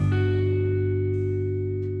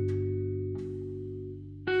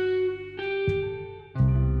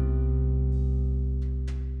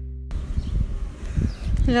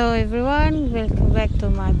Hello everyone, welcome back to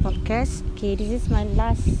my podcast. Okay, this is my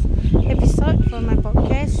last episode for my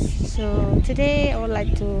podcast. So today I would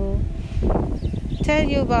like to tell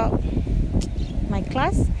you about my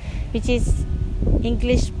class, which is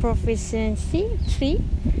English Proficiency 3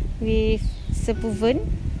 with Sir Pooven.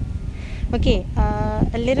 Okay,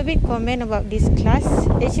 a little bit comment about this class.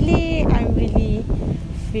 Actually, I really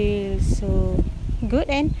feel so good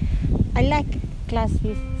and I like class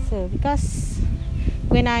with Sir because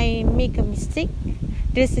when I make a mistake,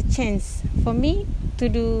 there's a chance for me to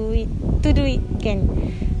do it again.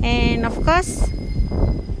 And of course,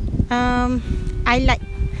 I like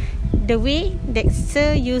the way that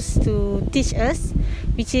Sir used to teach us,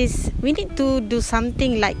 which is we need to do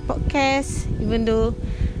something like podcast, even though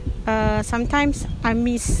sometimes I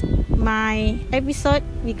miss my episode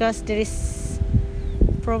because there is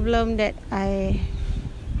problem that I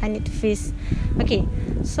need to face. Okay,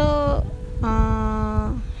 so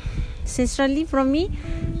sincerely from me,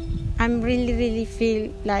 I'm really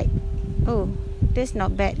feel like, oh, that's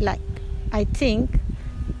not bad. Like I think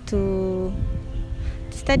to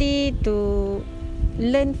study, to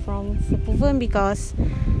learn from Sir Pooven because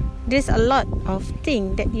there's a lot of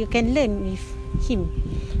things that you can learn with him,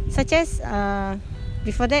 such as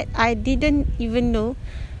before that I didn't even know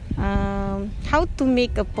how to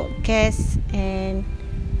make a podcast and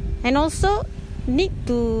also need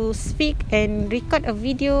to speak and record a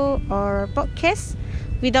video or podcast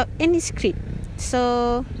without any script.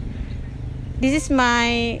 So this is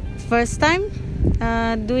my first time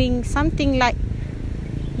doing something like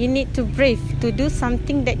you need to brave to do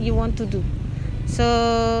something that you want to do.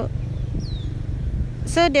 So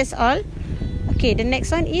that's all. Okay, the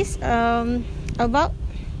next one is about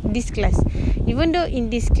this class. Even though in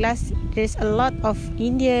this class there's a lot of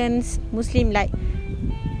Indians, Muslim, like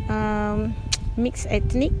mixed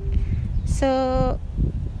ethnic, so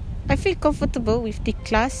I feel comfortable with the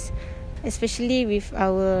class, especially with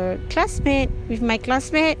our classmate, with my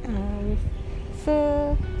classmate.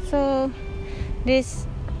 So this,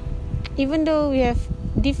 even though we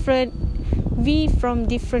from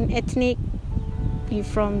different ethnic, we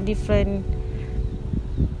from different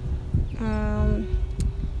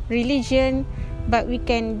religion, but we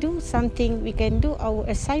can do something, we can do our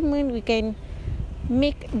assignment, we can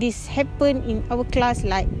make this happen in our class,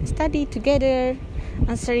 like study together,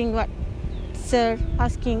 answering what Sir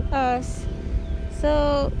asking us.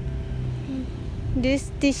 So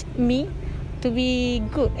this teach me to be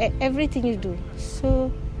good at everything you do.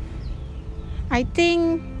 So I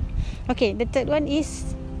think, okay, the third one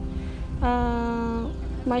is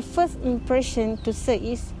my first impression to Sir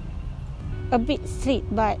is a bit strict,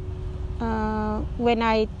 but when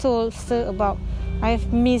I told Sir about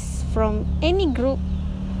I've missed from any group,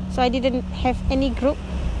 so I didn't have any group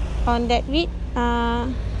on that week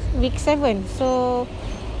 7. So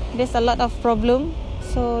there's a lot of problem.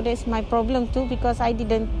 So that's my problem too, because I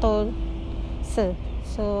didn't told Sir.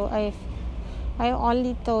 So I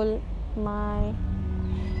only told my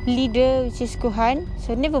leader, which is Kuhan.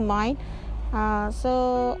 So never mind.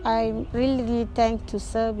 So I'm really thankful to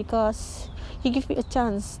Sir because he gave me a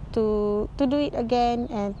chance to do it again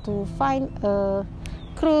and to find a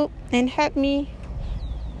group and help me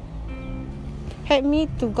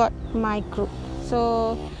to got my group.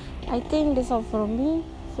 So I think that's all from me.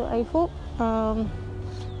 So I hope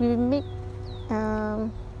we will meet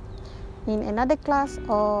in another class,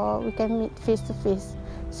 or we can meet face to face.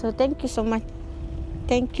 So thank you so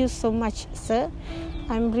much, Sir.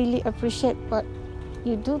 I'm really appreciate what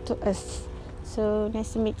you do to us. So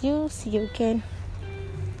nice to meet you. See you again.